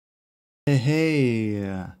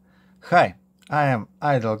Hey, hi, I am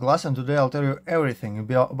Igroglaz and today I'll tell you everything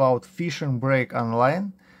about Fishing Break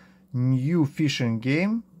Online, new fishing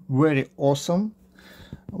game, very awesome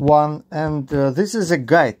one, and this is a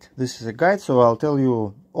guide. So I'll tell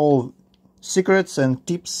you all secrets and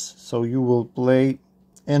tips so you will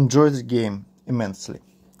enjoy the game immensely.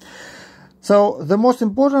 So the most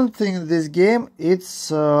important thing in this game is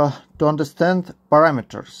to understand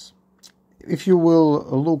parameters. If you will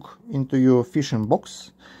look into your fishing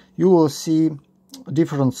box, you will see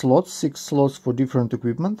different slots, 6 slots for different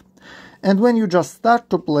equipment. And when you just start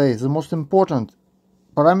to play, the most important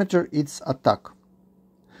parameter is attack.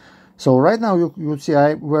 So right now you see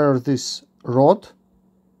I wear this rod,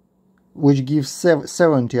 which gives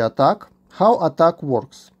 70 attack. How attack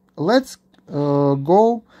works? Let's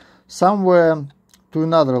go somewhere to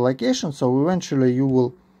another location, so eventually you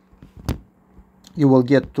will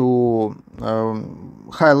get to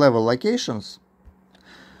high level locations.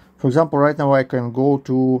 For example, right now I can go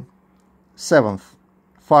to 7th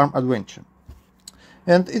farm adventure,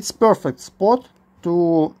 and it's perfect spot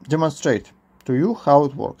to demonstrate to you how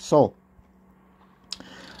it works. So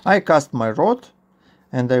I cast my rod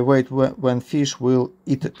and I wait when fish will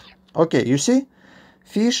eat it. Okay, you see,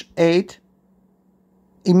 fish ate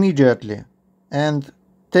immediately and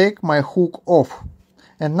take my hook off.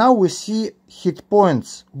 And now we see hit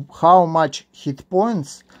points, how much hit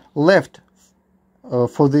points left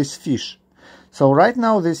for this fish. So right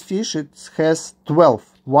now this fish, it has 12.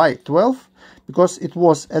 Why 12? Because it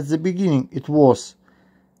was at the beginning it was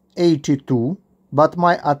 82, but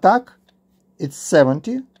my attack it's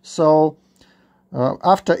 70. So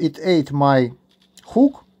after it ate my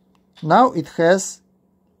hook, now it has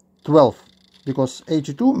 12, because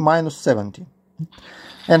 82 minus 70.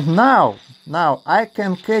 And now I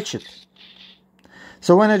can catch it.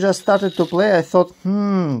 So when I just started to play, I thought,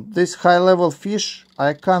 this high level fish,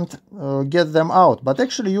 I can't get them out. But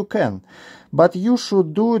actually you can. But you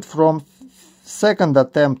should do it from second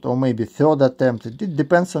attempt or maybe third attempt. It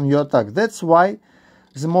depends on your attack. That's why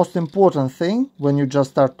the most important thing when you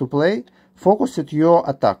just start to play, focus at your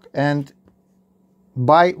attack and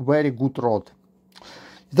buy very good rod.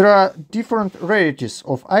 There are different rarities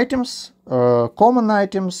of items, common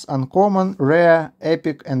items, uncommon, rare,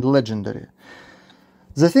 epic and legendary.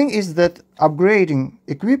 The thing is that upgrading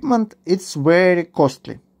equipment, it's very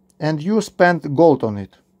costly and you spend gold on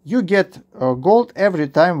it. You get gold every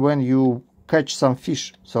time when you catch some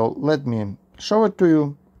fish. So let me show it to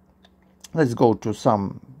you. Let's go to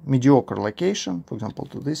some mediocre location, for example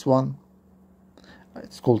to this one.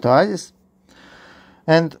 It's called Oasis.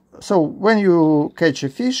 And so when you catch a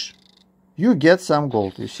fish, you get some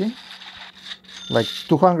gold, you see? Like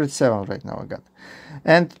 207 right now I got.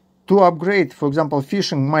 And to upgrade, for example,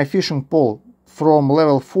 my fishing pole from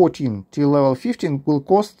level 14 till level 15 will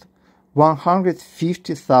cost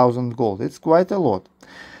 150,000 gold. It's quite a lot.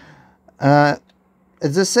 At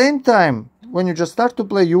the same time, when you just start to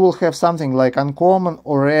play, you will have something like uncommon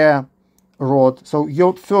or rare rod. So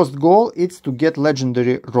your first goal is to get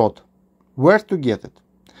legendary rod. Where to get it?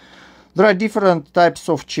 There are different types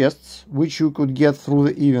of chests which you could get through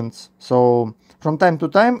the events. So from time to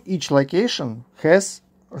time, each location has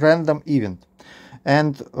random event.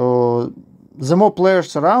 And the more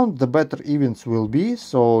players around, the better events will be.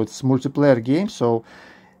 So it's multiplayer game. So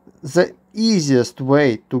the easiest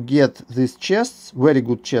way to get these chests, very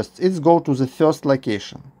good chests, is go to the first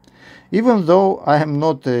location. Even though I am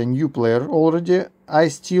not a new player already, I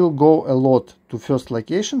still go a lot to first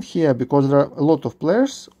location here because there are a lot of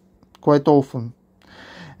players quite often.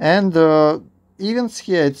 And events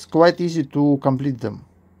here, it's quite easy to complete them.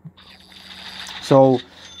 So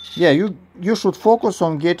yeah, you should focus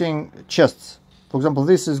on getting chests. For example,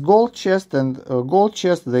 this is gold chest, and gold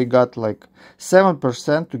chest they got like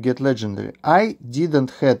 7% to get legendary. I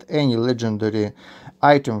didn't had any legendary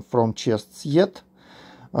item from chests yet,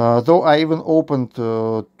 though I even opened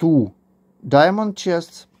 2 diamond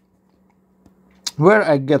chests. Where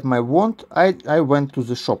I get my wand, I went to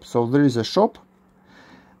the shop. So there is a shop,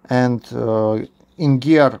 and in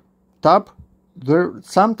gear tab, there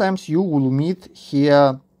sometimes you will meet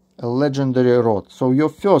here a legendary rod. So your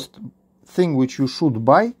first thing which you should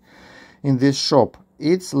buy in this shop,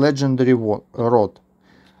 it's legendary rod.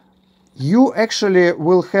 You actually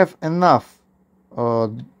will have enough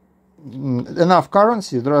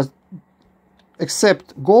currency. There are,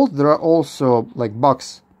 except gold, there are also like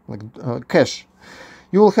bucks, like cash.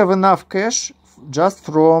 You will have enough cash just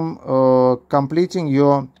from completing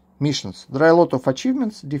your missions. There are a lot of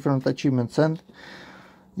achievements, different achievements, and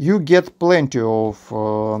you get plenty of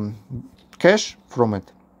cash from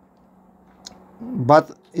it.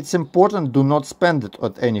 but it's important, do not spend it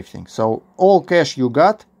on anything. So all cash you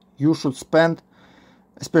got, you should spend,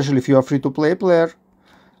 especially if you are free-to-play player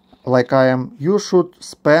like I am, you should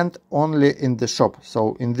spend only in the shop.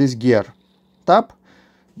 So in this gear tab,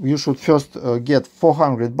 you should first get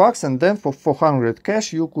 400 bucks, and then for 400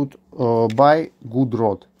 cash you could buy good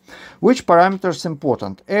rod. Which parameters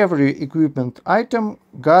important? Every equipment item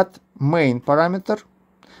got main parameter.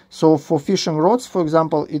 So for fishing rods, for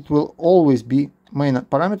example, it will always be main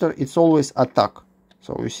parameter, it's always attack.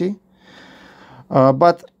 So you see,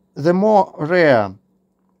 but the more rare,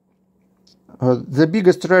 the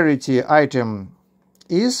biggest rarity item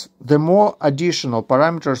is, the more additional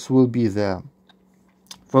parameters will be there.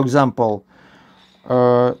 For example,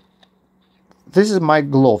 this is my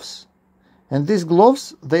gloves, and these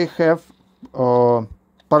gloves, they have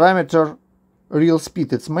parameter real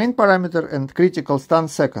speed, it's main parameter, and critical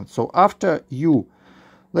stance second. So after you,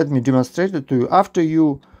 let me demonstrate it to you, after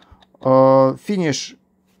you finish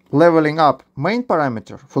leveling up main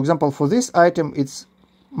parameter, for example, for this item, it's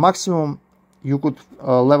maximum you could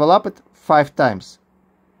level up it 5 times.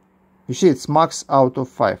 You see, it's max out of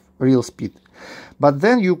 5 real speed. But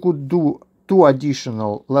then you could do 2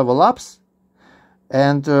 additional level ups,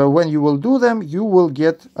 and when you will do them, you will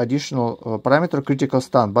get additional parameter critical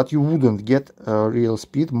stun, but you wouldn't get real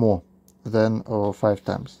speed more than 5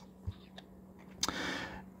 times.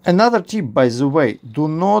 Another tip, by the way, do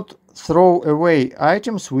not throw away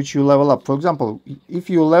items which you level up. For example, if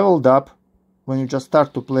you leveled up when you just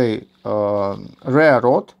start to play rare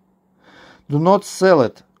rod, do not sell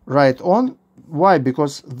it right on. Why?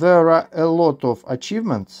 Because there are a lot of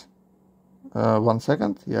achievements. 1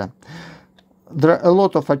 second, yeah. There are a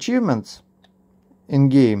lot of achievements in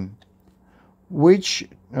game which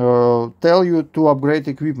tell you to upgrade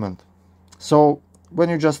equipment. So when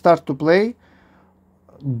you just start to play,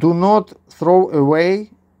 do not throw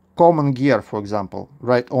away common gear, for example,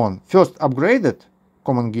 right on. First upgrade it,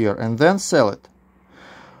 common gear, and then sell it.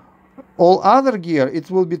 All other gear,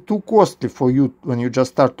 it will be too costly for you when you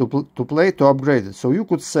just start to play to upgrade it. So you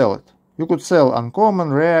could sell it. You could sell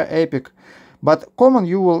uncommon, rare, epic, but common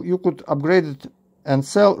you could upgrade it and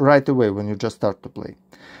sell right away when you just start to play.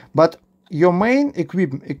 But your main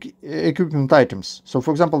equipment items, so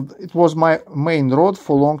for example, it was my main rod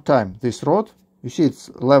for a long time. This rod, you see,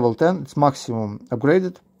 it's level 10, it's maximum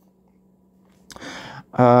upgraded.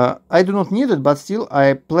 I do not need it, but still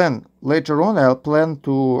I plan later on, I'll plan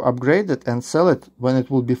to upgrade it and sell it when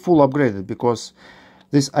it will be full upgraded, because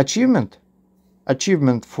this achievement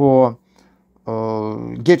for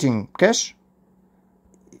getting cash,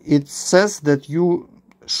 it says that you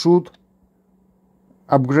should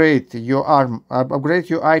upgrade your upgrade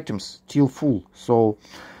your items till full. So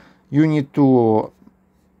you need to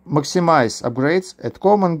maximize upgrades at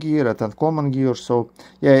common gear, at uncommon gear. So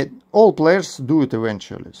yeah, all players do it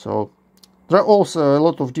eventually. So there are also a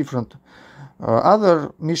lot of different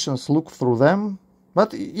other missions, look through them,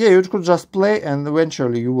 but yeah, you could just play and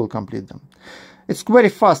eventually you will complete them. It's very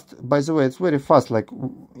fast, by the way, it's very fast, like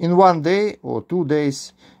in 1 day or 2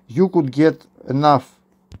 days you could get enough,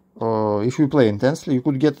 if you play intensely, you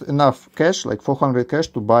could get enough cash, like 400 cash,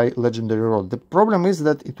 to buy legendary rod. The problem is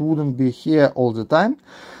that it wouldn't be here all the time,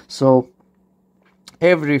 so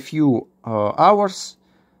every few hours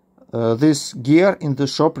this gear in the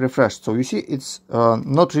shop refreshed. So you see, it's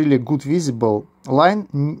not really good visible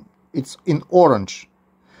line, it's in orange.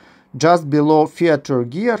 Just below feature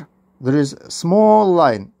gear there is a small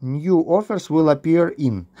line, new offers will appear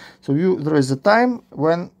in. So there is a time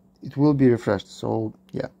when it will be refreshed. So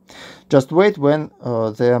yeah, just wait when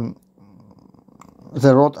the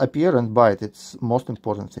rod appear and buy it. It's most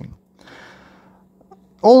important thing.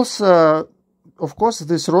 Also, of course,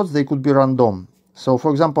 these rods, they could be random. So for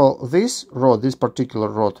example, this rod, this particular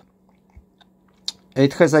rod,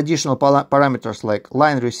 it has additional parameters like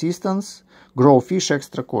line resistance, grow fish,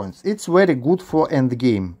 extra coins. It's very good for end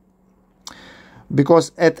game,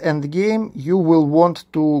 because at end game you will want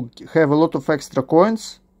to have a lot of extra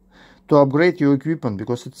coins to upgrade your equipment,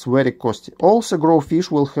 because it's very costly. Also, grow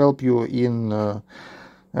fish will help you in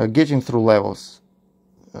getting through levels.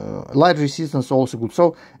 Light resistance also good.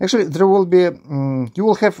 So actually there will be you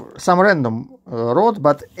will have some random rod,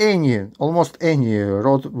 but almost any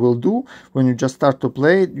rod will do when you just start to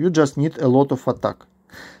play. You just need a lot of attack.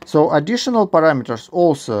 So additional parameters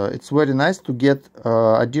also, it's very nice to get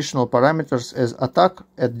additional parameters as attack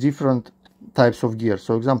at different types of gear.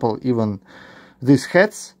 So example, even these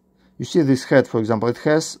heads, you see this head, for example, it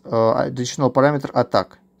has additional parameter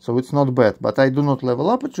attack. So it's not bad, but I do not level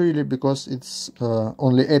up it really, because it's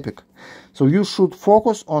only epic. So you should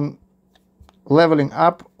focus on leveling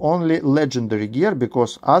up only legendary gear,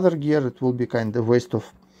 because other gear it will be kind of waste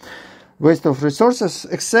of resources,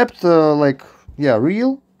 except like, yeah,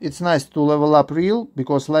 real. It's nice to level up real,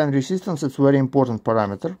 because line resistance, it's very important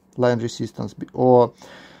parameter. Line resistance, or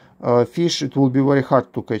fish, it will be very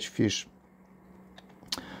hard to catch fish.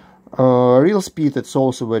 Reel speed, it's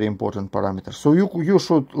also very important parameter. So you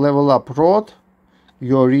should level up rod,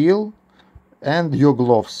 your reel, and your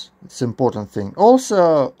gloves. It's important thing.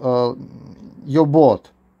 Also your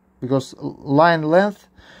boat, because line length,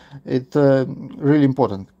 it's really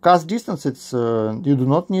important. Cast distance, it's you do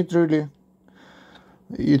not need really.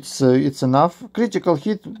 It's enough. Critical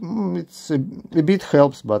hit, it's a bit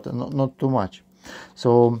helps, but not too much.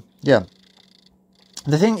 So yeah.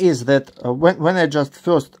 The thing is that when I just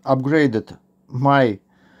first upgraded my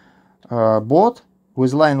boat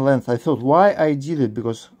with line length, I thought why I did it,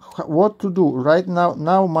 because what to do right now?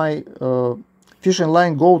 Now my fishing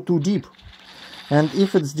line go too deep, and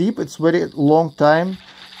if it's deep, it's very long time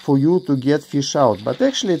for you to get fish out. But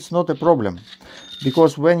actually, it's not a problem,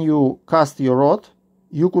 because when you cast your rod,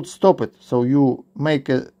 you could stop it. So you make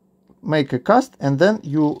a cast, and then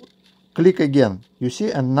you click again. You see,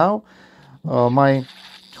 and now my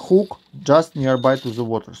hook just nearby to the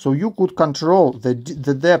water. So you could control the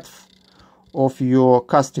depth of your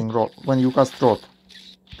casting rod when you cast rod.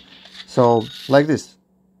 So like this,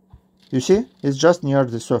 you see, it's just near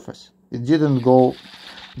the surface. It didn't go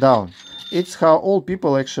down. It's how all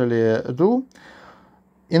people actually do.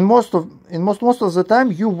 In most of the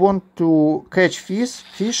time, you want to catch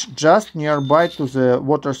fish just nearby to the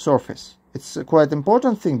water surface. It's a quite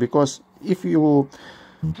important thing, because if you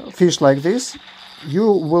fish like this, you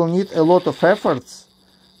will need a lot of efforts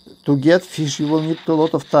to get fish. You will need a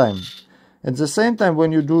lot of time. At the same time,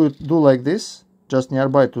 when you do like this, just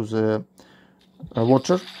nearby to the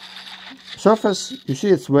water surface, you see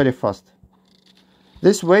it's very fast.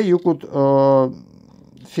 This way you could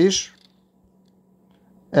fish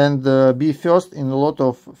and be first in a lot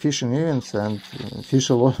of fishing events and fish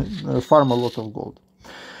a lot, farm a lot of gold.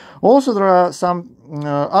 Also, there are some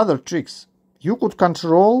other tricks. You could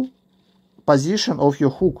control position of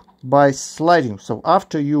your hook by sliding. So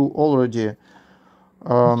after you already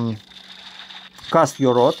cast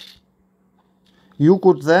your rod, you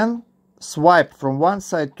could then swipe from one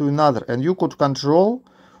side to another, and you could control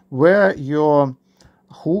where your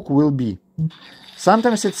hook will be.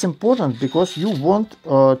 Sometimes it's important because you want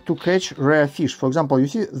to catch rare fish. For example, you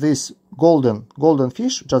see this golden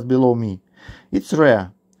fish just below me. It's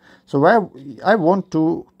rare. So I want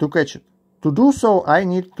to catch it. To do so, I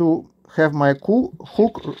need to have my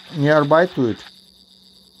hook nearby to it.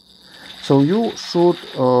 So you should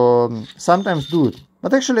sometimes do it.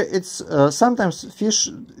 But actually, it's sometimes fish,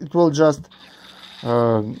 it will just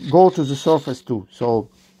go to the surface too. So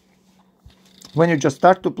when you just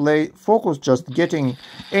start to play, focus just getting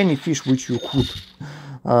any fish which you could.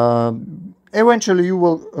 Eventually you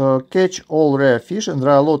will catch all rare fish, and there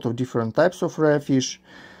are a lot of different types of rare fish.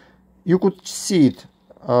 You could see it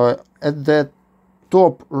at the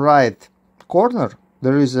top right corner.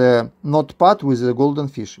 There is a notepad with a golden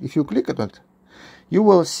fish. If you click on it, you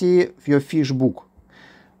will see your fish book.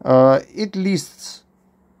 It lists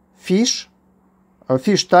fish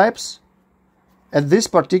types at this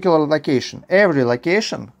particular location. Every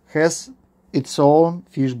location has its own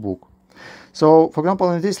fish book. So, for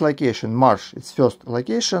example, in this location, marsh, its first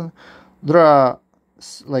location, there are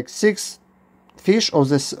like 6 fish of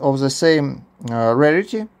the same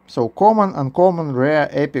rarity. So common, uncommon, rare,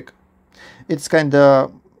 epic. It's kind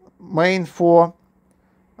of main 4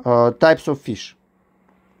 types of fish.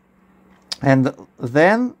 And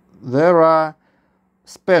then there are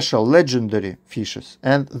special legendary fishes,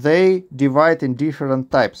 and they divide in different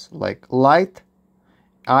types, like light,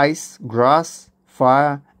 ice, grass,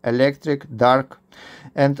 fire, electric, dark.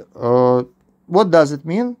 And what does it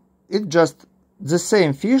mean? It's just the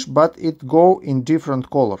same fish, but it go in different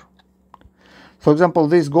color. For example,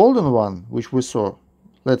 this golden one which we saw,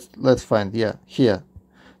 let's find, yeah, here,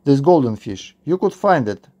 this golden fish, you could find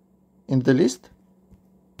it in the list.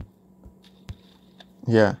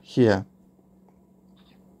 Yeah, here.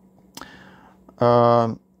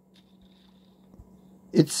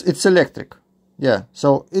 It's electric. Yeah,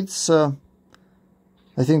 so it's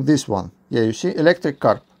I think this one. Yeah, you see, electric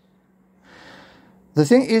carp. The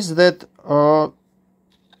thing is that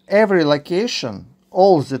every location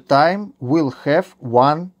all the time will have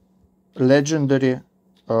one legendary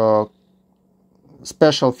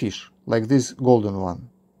special fish, like this golden one.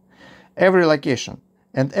 Every location.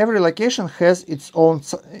 And every location has its own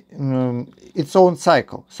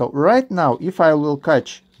cycle. So right now, if I will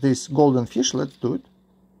catch this golden fish, let's do it.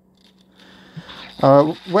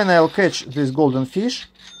 when I'll catch this golden fish,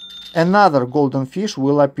 another golden fish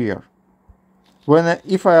will appear.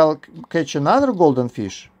 If I'll catch another golden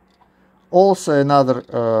fish, also another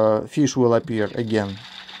fish will appear again.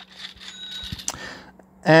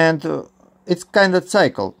 And it's kind of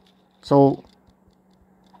cycle. So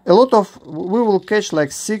we will catch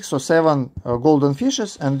like 6 or 7 golden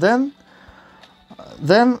fishes, and then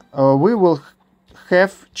we will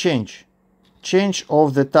have change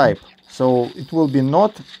of the type. So it will be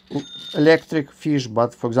not electric fish,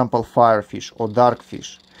 but for example fire fish or dark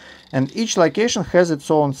fish. And each location has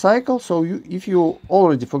its own cycle. So if you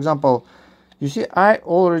already, for example, you see I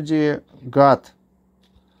already got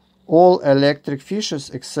all electric fishes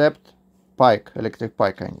except pike, electric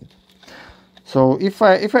pike I need. So if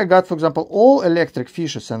I got, for example, all electric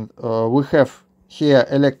fishes, and we have here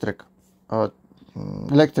electric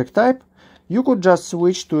type, you could just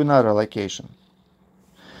switch to another location.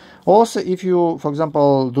 Also, if you, for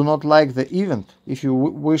example, do not like the event, if you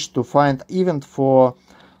wish to find event for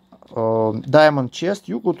diamond chest,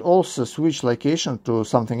 you could also switch location to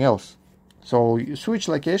something else. So you switch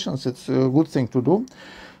locations, it's a good thing to do.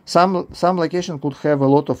 Some location could have a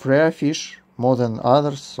lot of rare fish, more than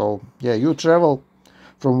others. So yeah, you travel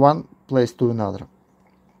from one place to another.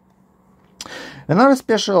 Another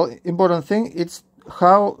special important thing, it's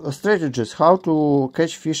strategies how to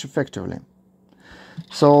catch fish effectively.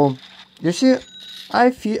 So you see,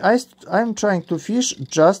 I'm trying to fish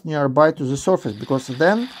just nearby to the surface, because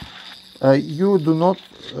then you do not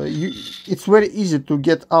it's very easy to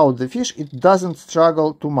get out the fish. It doesn't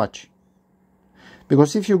struggle too much,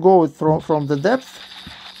 because if you go from the depth,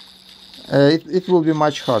 it will be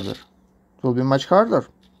much harder. It will be much harder.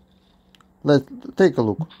 Let's take a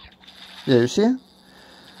look. Yeah, you see.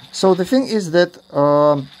 So the thing is that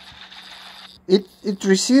it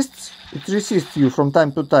resists you from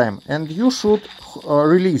time to time, and you should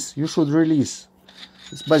release. You should release.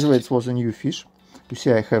 By the way, it was a new fish. You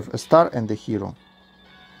see, I have a star and a hero,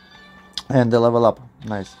 and the level up.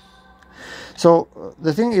 Nice. So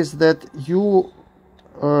the thing is that you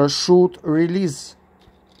should release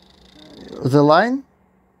the line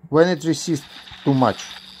when it resists too much.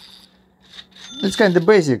 It's kind of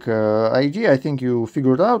basic idea. I think you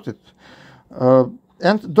figured out it.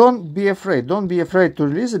 And don't be afraid. Don't be afraid to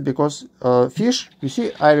release it, because fish, you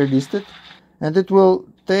see, I released it, and it will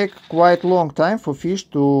take quite long time for fish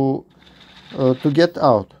to get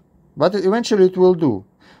out. But eventually it will do.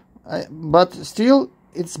 But still,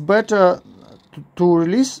 it's better to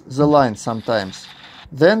release the line sometimes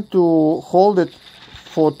than to hold it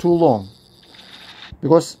for too long.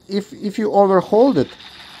 Because if you overhold it,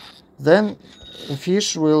 then the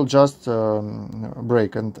fish will just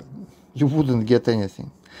break, and you wouldn't get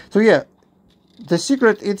anything. So yeah, the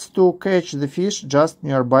secret is to catch the fish just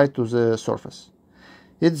nearby to the surface.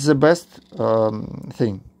 It's the best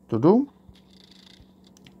thing to do.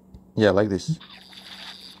 Yeah, like this.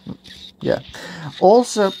 Yeah.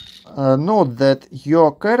 Also, note that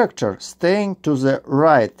your character staying to the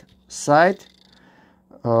right side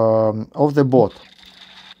of the boat,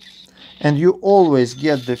 and you always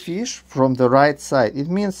get the fish from the right side. It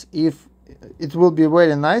means if it will be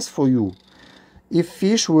very nice for you if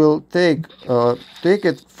fish will take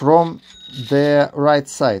it from the right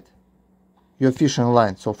side, your fishing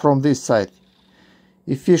line. So from this side,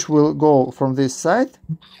 if fish will go from this side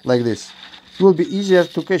like this, it will be easier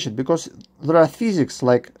to catch it, because there are physics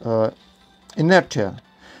like inertia.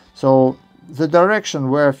 So the direction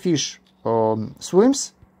where fish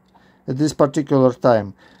swims at this particular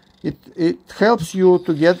time, it helps you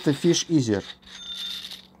to get the fish easier.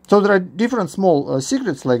 So there are different small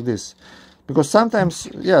secrets like this, because sometimes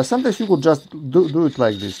you could just do it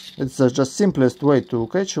like this. It's just simplest way to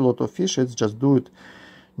catch a lot of fish. It's just do it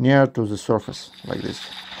near to the surface like this.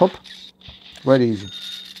 Hop, very easy.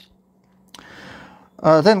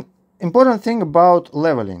 Then important thing about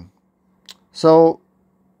leveling. So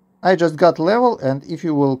I just got level, and if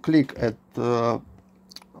you will click at the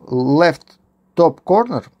left top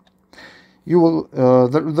corner, you will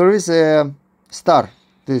there is a star,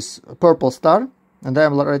 this purple star, and I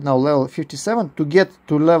am right now level 57. To get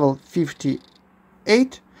to level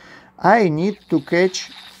 58, I need to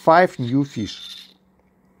catch 5 new fish,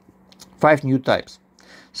 5 new types.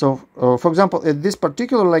 So for example, at this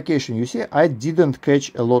particular location, you see I didn't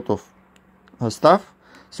catch a lot of stuff,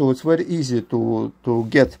 so it's very easy to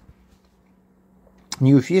get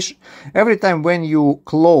new fish. Every time when you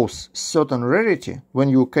close certain rarity, when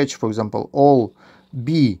you catch, for example, all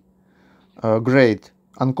B grade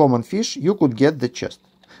uncommon fish, you could get the chest.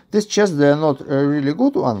 These chests, they are not really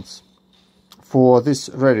good ones for this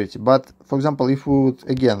rarity, but for example, if we would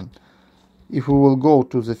again, if we will go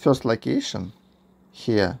to the first location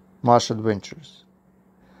here, Marsh Adventures,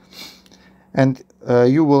 and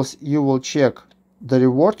you will check the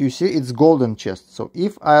reward, you see it's golden chest. So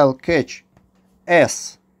if I'll catch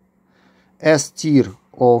S tier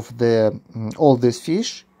of the all these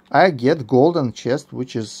fish, I get golden chest,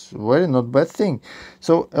 which is very not bad thing.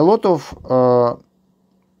 So a lot of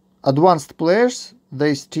advanced players,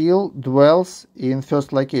 they still dwells in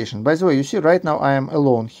first location. By the way, you see right now I am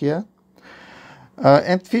alone here,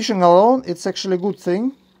 and fishing alone, it's actually a good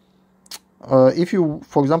thing if you,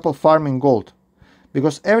 for example, farming gold,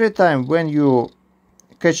 because every time when you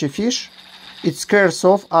catch a fish, it scares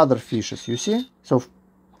off other fishes, you see. So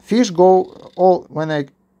fish go, all when I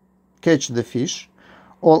catch the fish,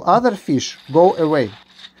 all other fish go away.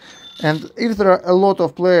 And if there are a lot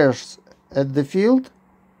of players at the field,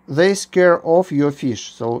 they scare off your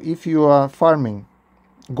fish. So if you are farming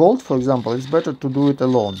gold, for example, it's better to do it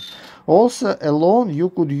alone. Also alone you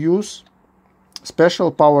could use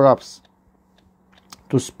special power-ups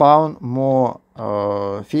to spawn more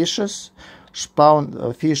fishes,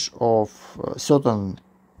 spawn fish of certain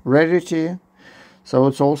rarity. So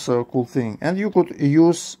it's also a cool thing. And you could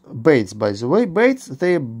use baits, by the way. Baits,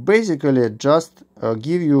 they basically just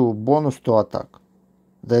give you bonus to attack.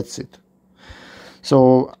 That's it.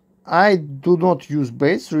 So I do not use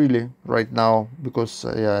baits really right now, because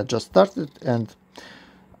I just started, and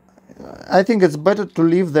I think it's better to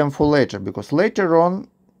leave them for later, because later on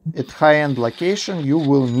at high-end location you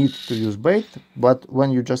will need to use bait. But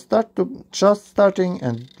when you just starting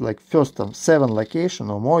and like first 7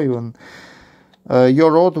 location or more even,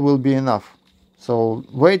 your rod will be enough. So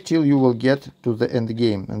wait till you will get to the end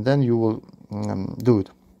game, and then you will do it.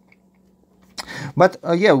 But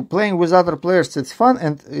yeah, playing with other players, it's fun,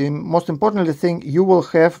 and most importantly thing, you will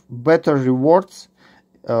have better rewards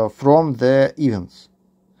from the events.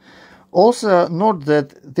 Also note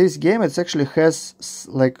that this game, it actually has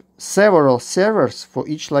like several servers for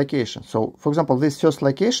each location. So for example, this first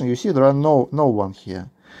location, you see there are no one here.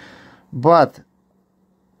 But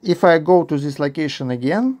if I go to this location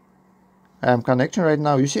again, I am connecting right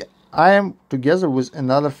now, you see I am together with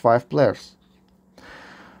another 5 players,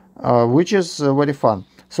 which is very fun.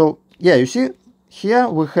 So yeah, you see here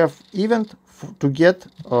we have event to get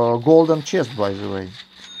golden chest, by the way,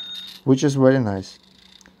 which is very nice.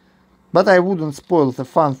 But I wouldn't spoil the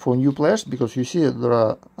fun for new players, because you see there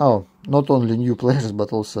are not only new players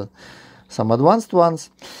but also some advanced ones.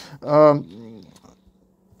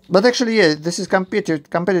 But actually, yeah, this is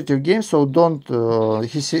competitive game, so don't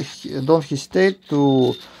hesitate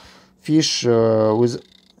to fish with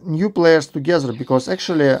new players together, because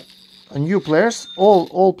actually new players,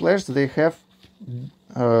 all players, they have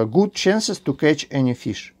good chances to catch any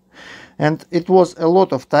fish. And it was a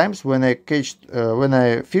lot of times when I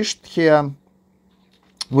fished here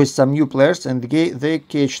with some new players, and they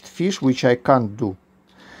catched fish which I can't do.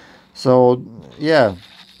 So yeah,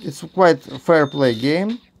 it's quite a fair play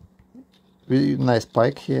game. Really nice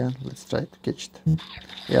pike here. Let's try to catch it.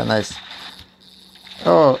 Yeah, nice.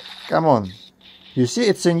 Oh, come on. You see,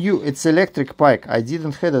 it's electric pike. I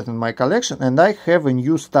didn't have it in my collection, and I have a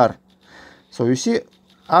new star. So you see,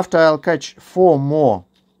 after I'll catch 4 more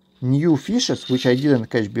new fishes which I didn't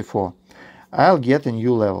catch before, I'll get a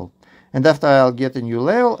new level. And after I'll get a new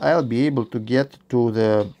level, I'll be able to get to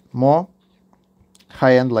the more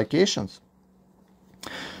high-end locations.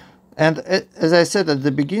 And as I said at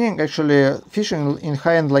the beginning, actually fishing in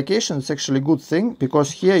high-end locations is actually a good thing,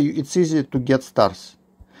 because here it's easy to get stars.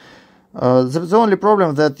 The only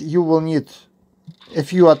problem that you will need a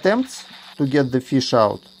few attempts to get the fish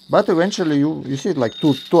out, but eventually you see it like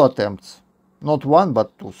two attempts. Not 1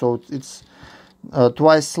 but 2, so it's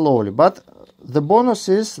twice slowly. But the bonus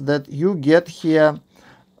is that you get here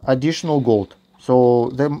additional gold.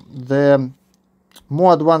 So the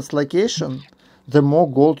more advanced location, the more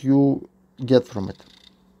gold you get from it.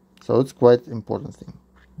 So it's quite important thing.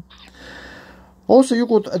 Also, you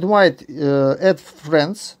could add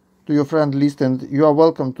friends to your friend list, and you are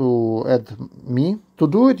welcome to add me. To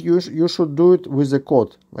do it, you should do it with a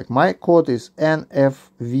code. Like my code is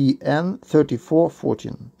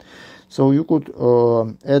NFVN3414. So you could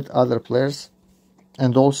add other players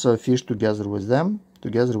and also fish together with them,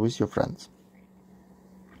 together with your friends.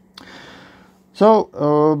 So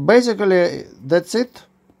basically that's it.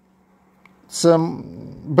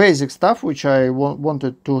 Some basic stuff which I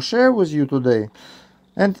wanted to share with you today.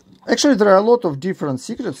 And actually there are a lot of different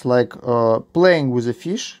secrets, like playing with a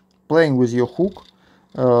fish, playing with your hook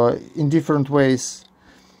in different ways.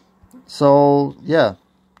 So yeah,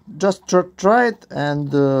 just try it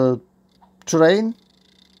and train,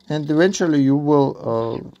 and eventually you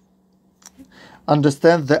will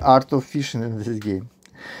understand the art of fishing in this game.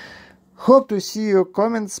 Hope to see your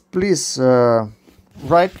comments. Please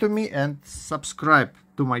write to me and subscribe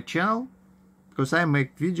to my channel, because I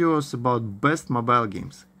make videos about best mobile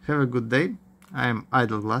games. Have a good day. I am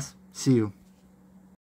Igroglaz. See you.